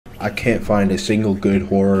I can't find a single good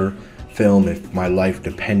horror film if my life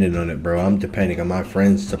depended on it, bro. I'm depending on my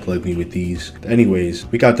friends to plug me with these. Anyways,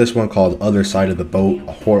 we got this one called Other Side of the Boat,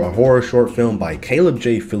 a horror short film by Caleb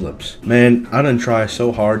J. Phillips. Man, I done try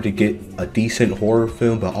so hard to get a decent horror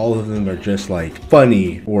film, but all of them are just like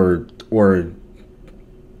funny or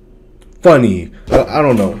funny. I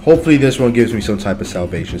don't know. Hopefully this one gives me some type of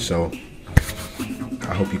salvation, so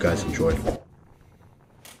I hope you guys enjoy.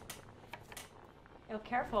 Yo,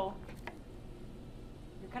 careful.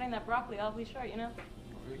 You're cutting that broccoli awfully short, you know?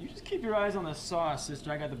 You just keep your eyes on the sauce,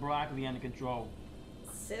 sister. I got the broccoli under control.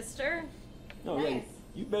 Sister? No, Nice. yeah,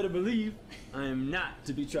 you better believe I am not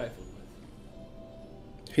to be trifled with.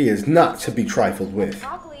 He is not to be trifled with.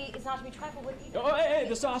 Broccoli is not to be trifled with either. Oh, hey,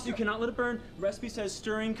 the sauce, you cannot let it burn. The recipe says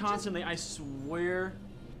stirring constantly. I swear.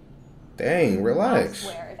 Dang, I relax.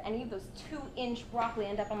 swear, if any of those 2-inch broccoli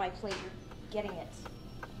end up on my plate, you're getting it.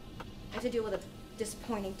 I have to deal with a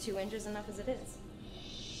disappointing 2 inches enough as it is.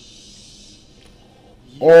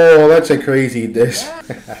 Oh, that's a crazy dish.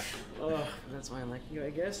 Oh, that's why I like you,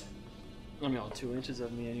 I guess. I mean, all 2 inches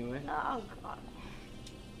of me anyway. Oh, God.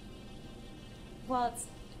 Well, it's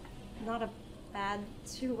not a bad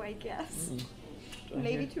 2, I guess.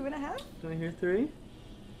 Maybe 2.5? Do I hear 3?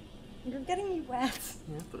 You're getting me wet.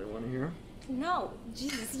 Yeah, that's what I want to hear. No,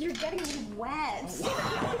 Jesus, you're getting me wet.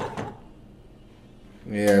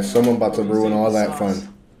 Yeah, someone about to ruin all that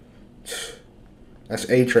fun. That's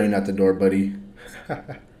A-Train at the door, buddy.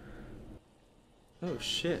 Oh,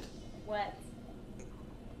 shit. What?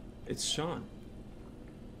 It's Sean.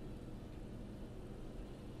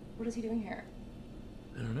 What is he doing here?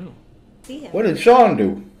 I don't know. See him. What did Sean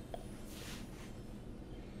do?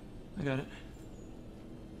 I got it.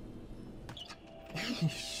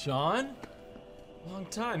 Sean? Long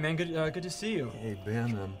time, man. Good to see you. Hey,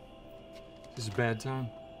 Ben, this is a bad time.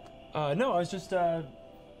 No, I was just,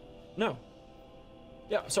 no.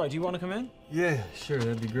 Yeah, sorry, do you want to come in? Yeah, sure,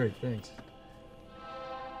 that'd be great, thanks.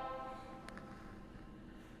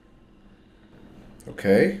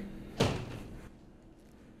 Okay.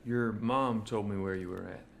 Your mom told me where you were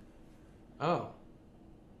at. Oh.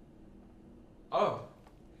 Oh.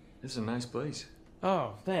 This is a nice place.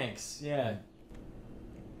 Oh, thanks. Yeah.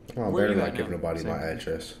 Oh, I Where better you not at give now? nobody my Same.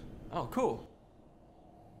 address. Oh, cool.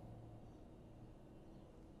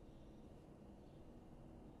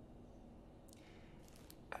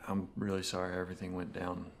 I'm really sorry everything went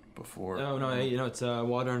down before. No, you know, it's,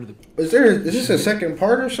 water under the... Is this a second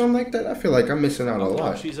part or something like that? I feel like I'm missing out a Oh, no,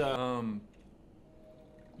 lot. she's, Look,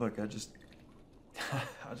 I just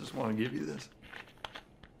want to give you this.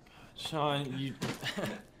 Sean, you...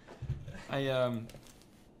 can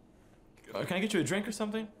I get you a drink or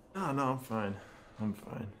something? No, I'm fine. I'm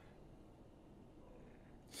fine.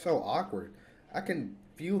 So awkward. I can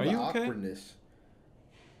feel Are the you okay? awkwardness.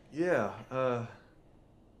 Yeah,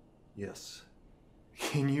 yes.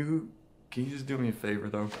 Can you just do me a favor,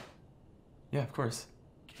 though? Yeah, of course.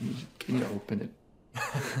 Can you open it?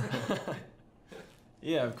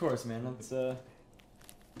 Yeah, of course, man. Let's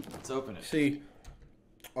open it. See,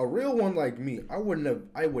 a real one like me, I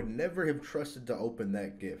would never have trusted to open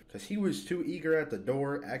that gift. Because he was too eager at the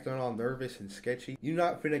door, acting all nervous and sketchy. You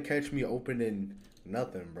not finna catch me opening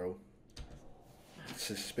nothing, bro. It's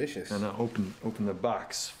suspicious. And I open the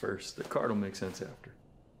box first. The card will make sense after.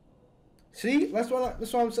 See, that's what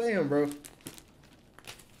I'm saying, bro.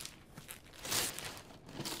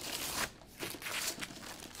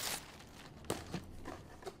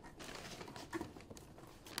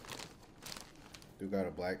 You got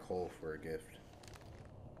a black hole for a gift.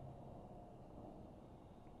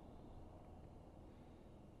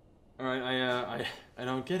 All right, I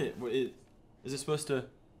don't get it. Is it supposed to...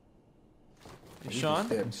 You Sean? just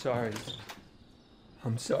did.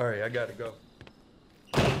 I'm sorry. I gotta go.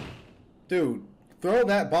 Dude, throw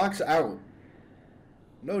that box out.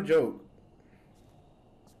 No joke.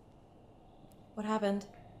 What happened?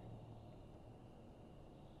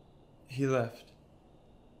 He left.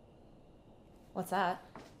 What's that?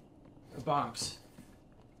 A box.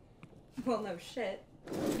 Well, no shit.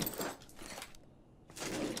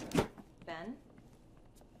 Ben?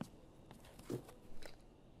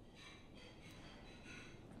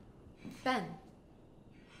 Ben.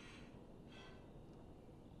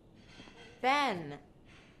 Ben.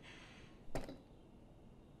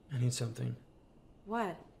 I need something.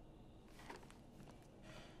 What?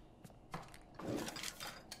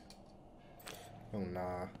 Oh,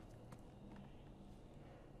 nah.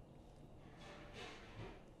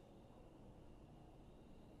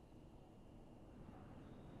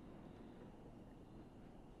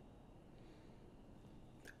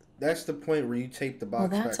 That's the point where you take the box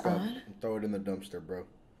back up and throw it in the dumpster, bro.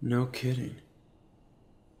 No kidding.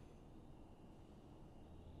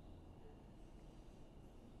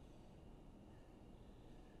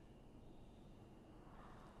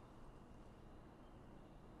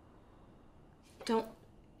 Don't.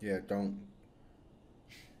 Yeah, don't.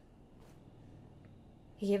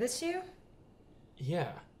 He gave this to you?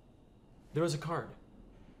 Yeah. There was a card.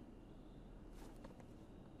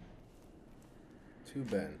 To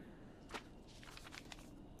Ben.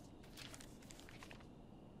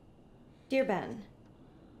 Dear Ben,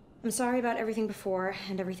 I'm sorry about everything before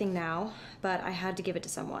and everything now, but I had to give it to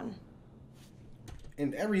someone.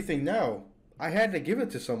 And everything now. I had to give it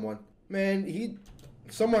to someone. Man,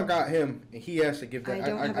 someone got him, and he has to give that. I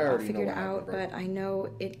don't have it all already know figured what happened, out, bro. but I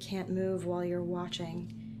know it can't move while you're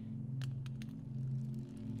watching.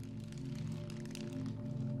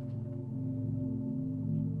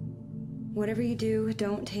 Whatever you do,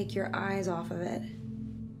 don't take your eyes off of it.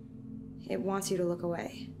 It wants you to look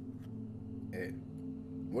away. It.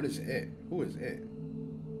 What is it? Who is it?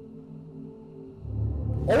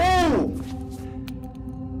 Oh!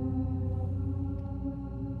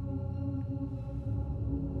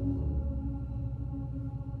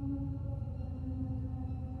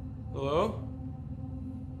 Hello?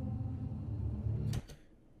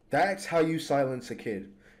 That's how you silence a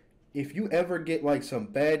kid. If you ever get like some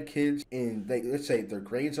bad kids and let's say their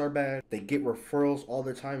grades are bad, they get referrals all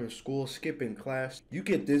the time in school, skipping class, you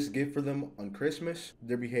get this gift for them on Christmas,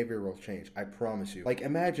 their behavior will change. I promise you. Like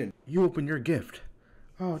imagine you open your gift.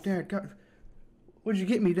 Oh, Dad, God, what'd you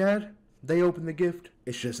get me, Dad? They open the gift.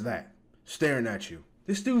 It's just that. Staring at you.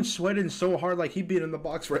 This dude's sweating so hard like he'd been in the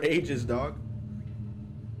box for ages, dog.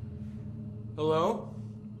 Hello?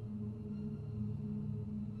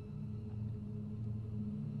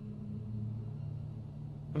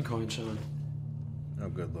 I'm calling Sean. Oh,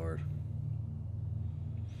 good Lord.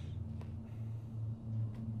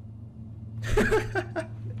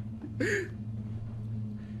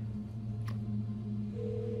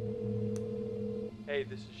 Hey,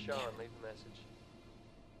 this is Sean. Leave a message.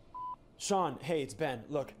 Sean, hey, it's Ben.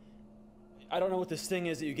 Look, I don't know what this thing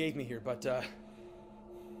is that you gave me here, but,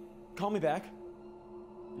 call me back.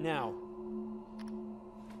 Now.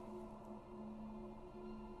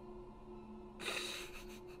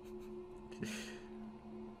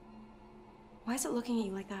 Why is it looking at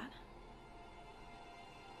you like that?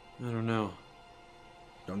 I don't know.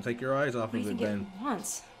 Don't take your eyes off What do of you it, think Ben. it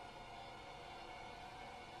wants?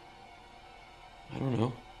 I don't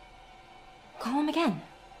know. Call him again.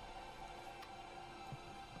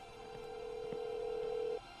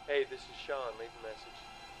 Hey, this is Sean. Leave a message.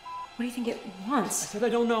 What do you think it I wants? said I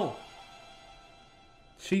don't know.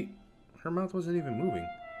 Her mouth wasn't even moving.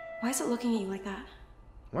 Why is it looking at you like that?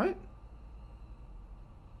 What?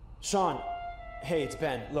 Sean, hey, it's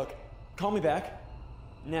Ben. Look, call me back.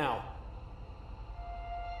 Now.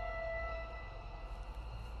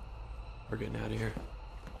 We're getting out of here.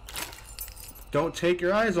 Don't take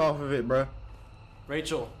your eyes off of it, bruh.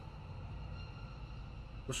 Rachel.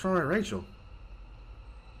 What's wrong with Rachel?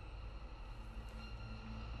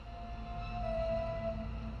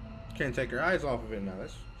 Can't take your eyes off of it now.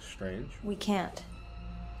 That's strange. We can't.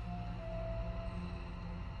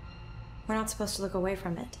 We're not supposed to look away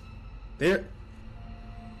from it. There.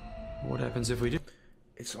 What happens if we do?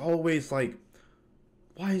 It's always like,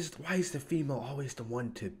 why is the female always the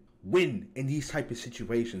one to win in these type of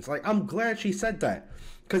situations? Like, I'm glad she said that,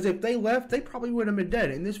 because if they left, they probably would have been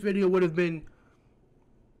dead, and this video would have been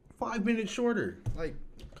 5 minutes shorter. Like,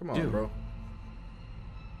 come on, bro.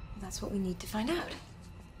 That's what we need to find out.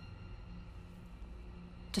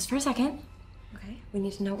 Just for a second. Okay. We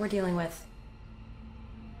need to know what we're dealing with.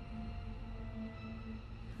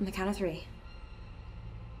 On the count of 3.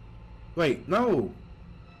 Wait, no.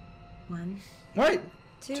 1, What?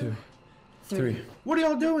 2, 3. 3. What are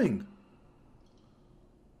y'all doing?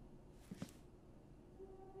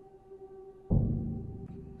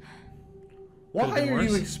 Why Could've been are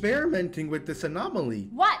you worse. experimenting with this anomaly?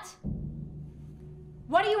 What?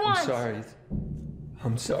 What do you want?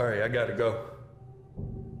 I'm sorry, I gotta go.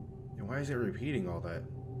 And why is it repeating all that?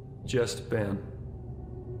 Just Ben.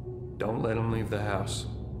 Don't let him leave the house.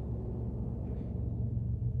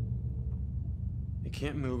 It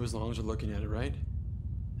can't move as long as you're looking at it, right?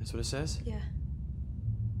 That's what it says? Yeah.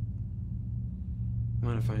 I'm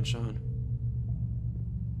gonna find Sean.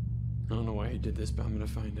 I don't know why he did this, but I'm gonna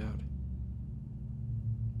find out.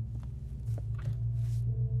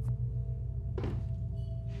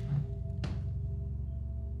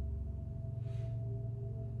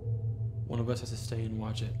 One of us has to stay and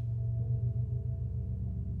watch it.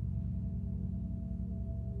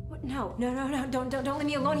 What? No, don't leave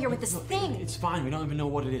me alone here with this thing. It's fine. We don't even know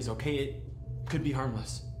what it is, okay? It could be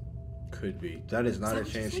harmless. Could be. That is not a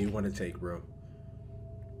chance you want to take, bro.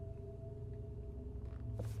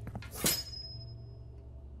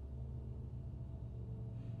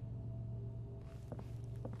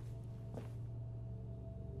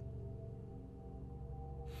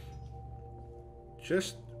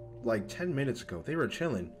 Just like 10 minutes ago, they were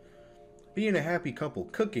chilling, being a happy couple,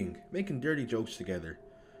 cooking, making dirty jokes together.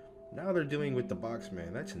 Now they're dealing with the box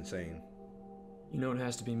man. That's insane. You know it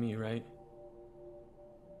has to be me, right?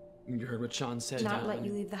 You heard what Sean said. Not let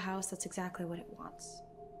you leave the house. That's exactly what it wants.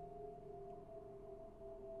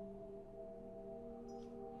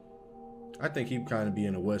 I think he kind of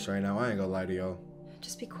being a wuss right now. I ain't gonna lie to y'all.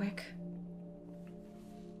 Just be quick.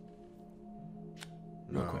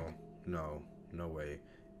 No way.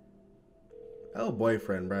 Oh,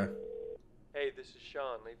 boyfriend, bruh. Hey, this is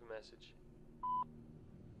Sean. Leave a message.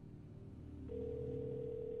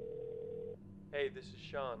 Hey, this is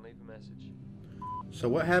Sean. Leave a message. So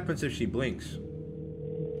what happens if she blinks?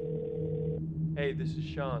 Hey, this is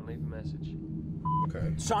Sean. Leave a message.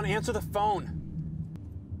 Okay. Sean, answer the phone.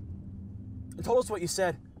 And told us what you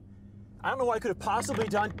said. I don't know what I could have possibly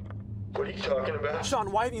done. What are you talking about?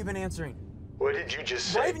 Sean, why haven't you been answering? What did you just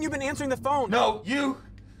say? Why haven't you been answering the phone? No, you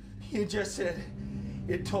just said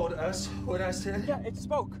it told us what I said? Yeah, it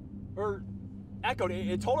spoke. Or echoed.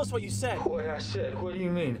 It told us what you said. What I said? What do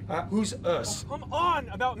you mean? Who's us? Come on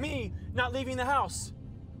about me not leaving the house.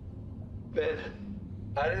 Ben,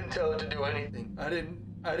 I didn't tell it to do anything. I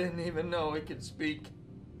didn't even know it could speak.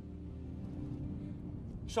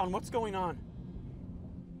 Sean, what's going on?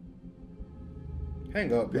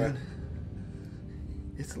 Hang up, Ben, man.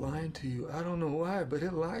 it's lying to you. I don't know why, but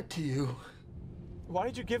it lied to you. Why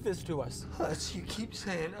did you give this to us? Us, you keep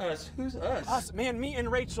saying us. Who's us? Us, man, me and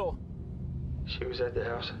Rachel. She was at the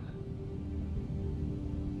house.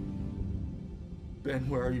 Ben,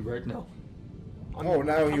 where are you right now? Oh,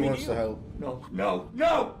 now he coming wants to to you. help. No!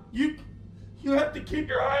 You have to keep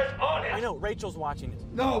your eyes on it! I know, Rachel's watching it.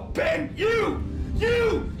 No, Ben, you!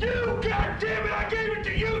 God damn it, I gave it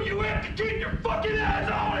to you! You have to keep your fucking eyes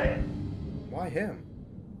on it! Why him?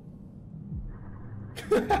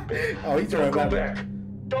 Oh, he's Don't throwing go back. back!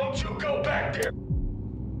 Don't you go back there!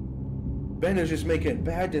 Ben is just making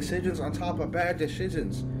bad decisions on top of bad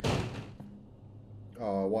decisions.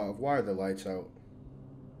 Oh, why are the lights out?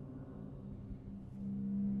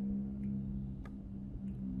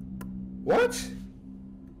 What?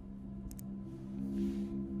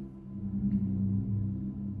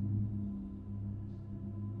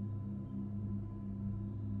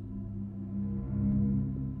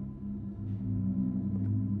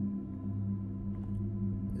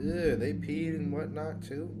 Yeah, they peed and whatnot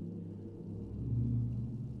too.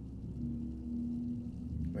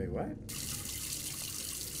 Wait, what?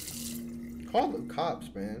 Call the cops,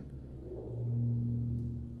 man.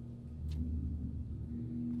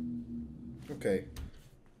 Okay.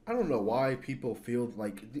 I don't know why people feel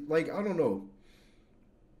like I don't know.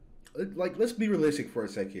 Like, let's be realistic for a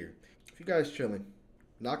sec here. If you guys chilling,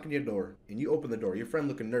 knocking your door, and you open the door, your friend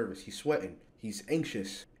looking nervous, he's sweating, he's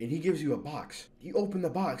anxious, and he gives you a box. You open the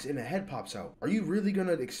box and a head pops out. Are you really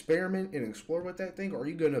gonna experiment and explore with that thing? Or are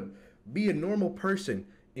you gonna be a normal person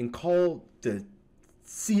and call the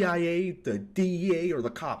CIA, the DEA, or the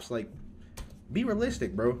cops? Like, be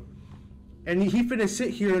realistic, bro. And he finna sit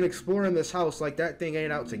here and explore in this house like that thing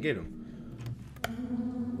ain't out to get him.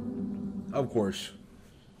 Of course.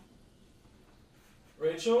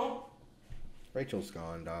 Rachel? Rachel's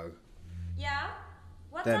gone, dog. Yeah?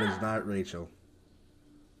 What's That up? is not Rachel.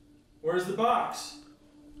 Where's the box?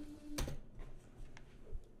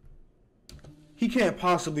 He can't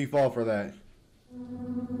possibly fall for that.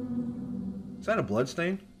 Is that a blood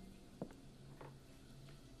stain?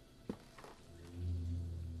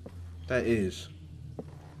 That is.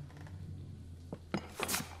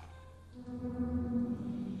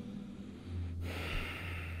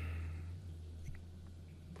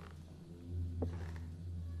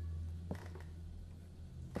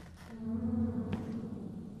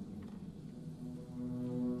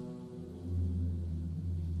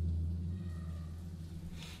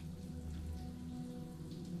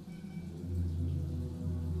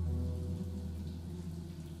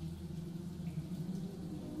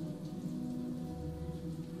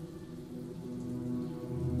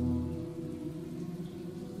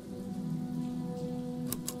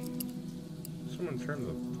 Someone turn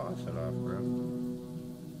the faucet off, bro.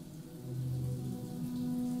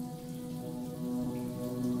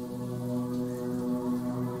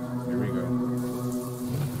 Here we go.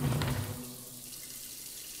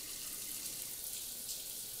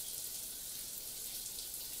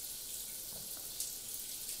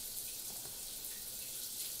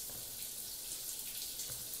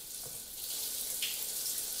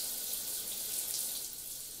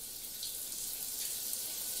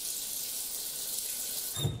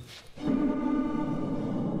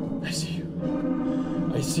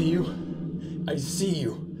 I see you. I see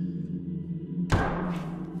you.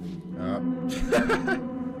 I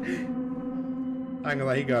ain't gonna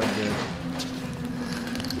lie, he got it good.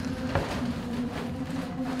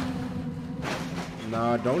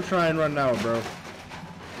 Nah, don't try and run out, bro.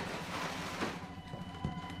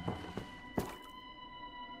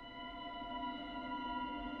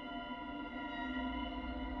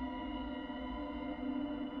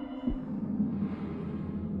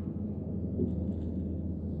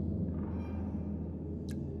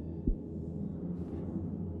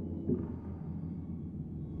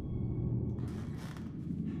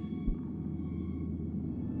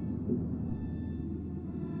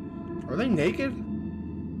 Are they naked?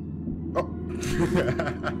 Oh.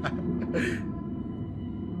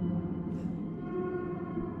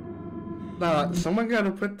 Nah, someone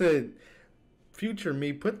gotta put the future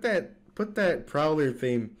me. Put that Prowler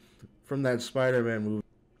theme from that Spider-Man movie.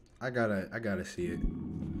 I gotta see it.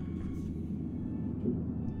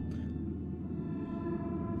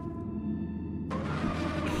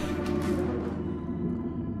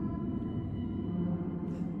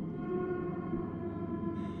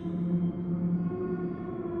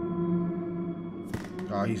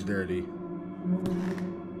 Oh, he's dirty.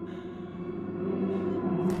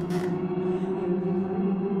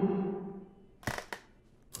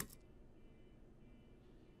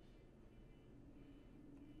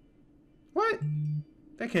 What?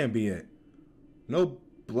 That can't be it. No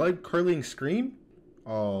blood-curdling scream?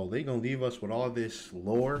 Oh, they gonna leave us with all this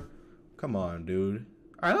lore? Come on, dude.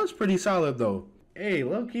 Alright, that was pretty solid, though. Hey,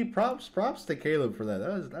 low-key props to Caleb for that.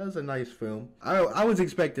 That was a nice film. I was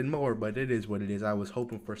expecting more, but it is what it is. I was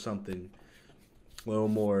hoping for something a little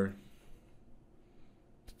more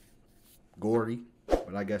gory,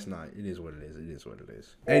 but I guess not. It is what it is. It is what it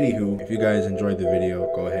is. Anywho, if you guys enjoyed the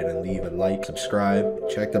video, go ahead and leave a like, subscribe,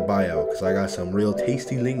 check the bio, because I got some real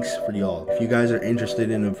tasty links for y'all. If you guys are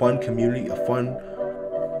interested in a fun community, I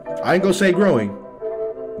ain't gonna say growing,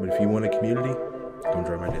 but if you want a community, come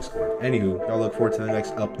join my Discord. Anywho, y'all look forward to the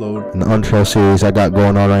next upload in the Untrail series I got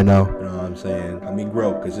going on right now. You know what I'm saying? I mean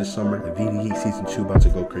grow, because this summer, the AvidHorror Season 2 about to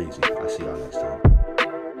go crazy. I'll see y'all next time.